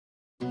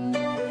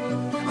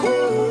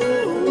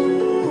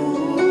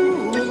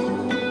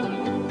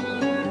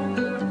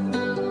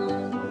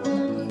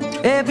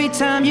Every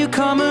time you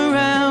come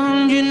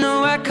around, you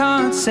know I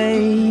can't say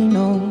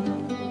no.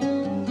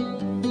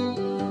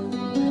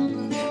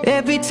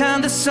 Every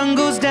time the sun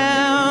goes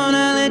down,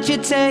 I let you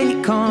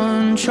take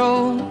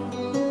control.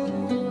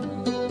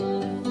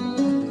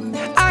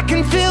 I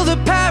can feel the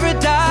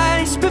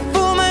paradise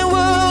before my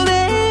world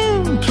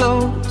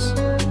implodes.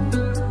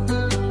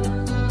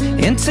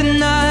 And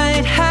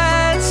tonight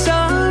has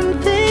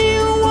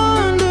something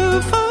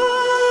wonderful.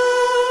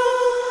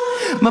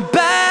 My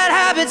bad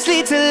habits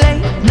lead to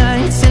late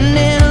nights and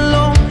then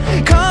alone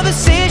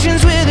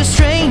conversations with a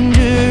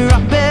stranger I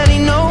barely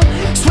know.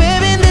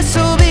 Swearing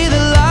this'll be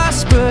the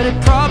last, but it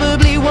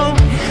probably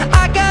won't.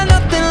 I got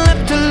nothing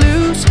left to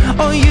lose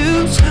or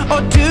use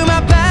or do.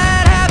 My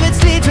bad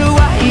habits lead to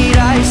white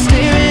eyes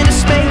stare into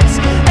space,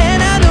 and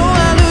I know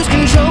I lose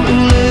control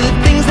of the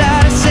things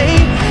that I say.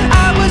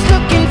 I was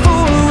looking for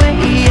a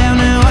way out,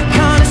 now I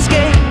can't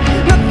escape.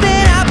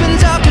 Nothing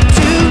happens after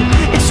two.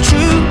 It's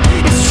true,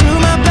 it's true.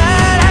 My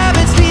bad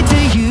habits lead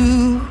to you.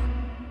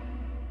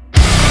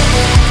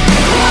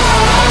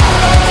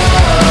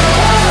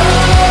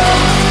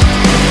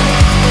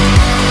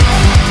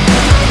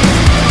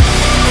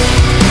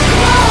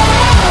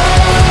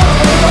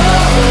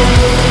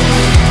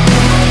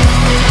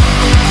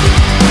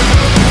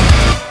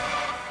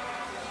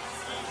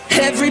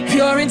 Every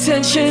pure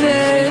intention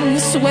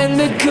ends when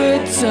the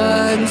good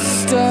times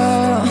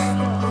start.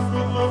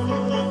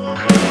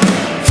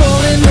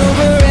 Falling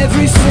over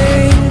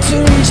everything to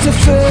reach the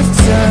first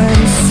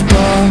time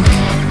spark.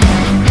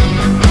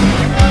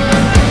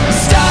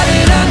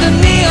 Started under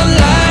neon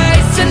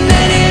lights and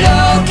then it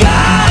all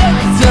got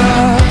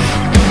dark.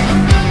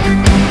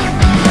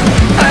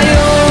 I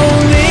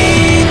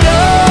only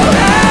know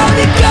how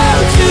to go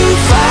too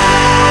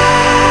far.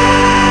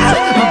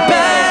 My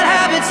bad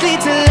habits lead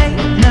to late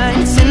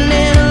nights and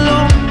then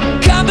alone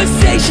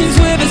Conversations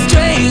with a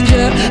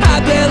stranger I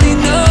barely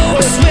know.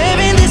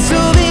 swearing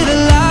this'll be the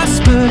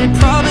last, but it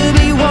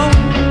probably won't.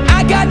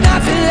 I got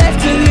nothing left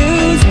to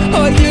lose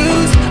or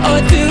use or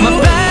do. My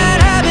bad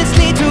habits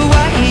lead to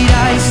white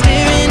eyes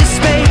stare into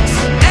space,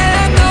 And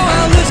I know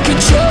I'll lose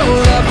control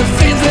of the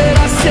things that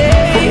I say.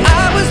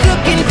 I was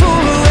looking for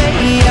a way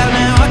out,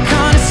 now I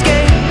can't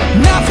escape.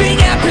 Nothing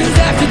happens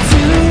after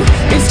two.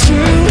 It's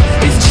true,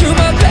 it's true.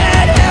 My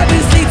bad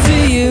habits lead to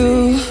you.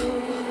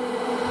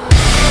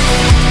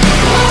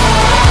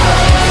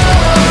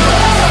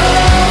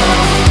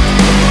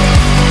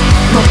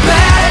 My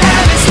bad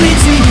habits lead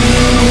to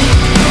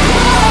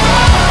you.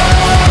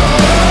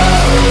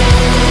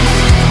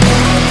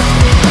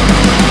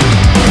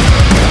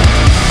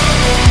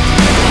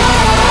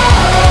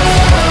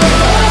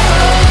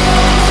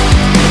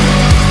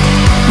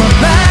 My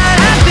bad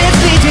habits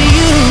lead to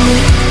you.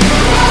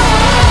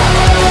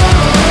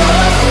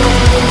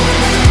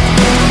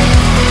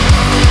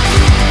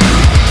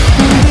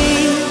 We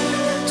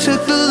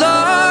took the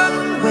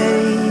long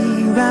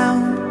way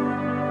round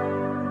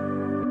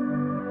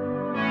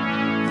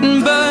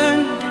and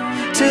burned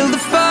till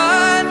the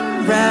fun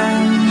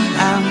ran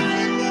out.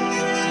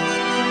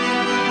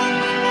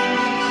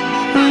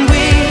 And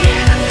we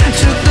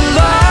took the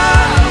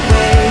long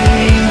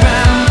way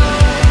round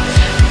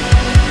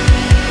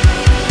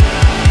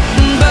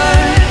and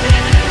burned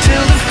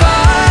till the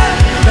fun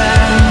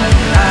ran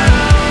out.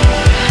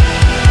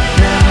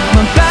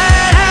 My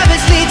bad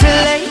habits lead to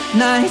late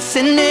nights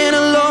and then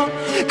alone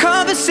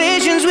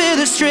conversations with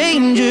a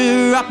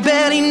stranger I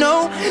barely know.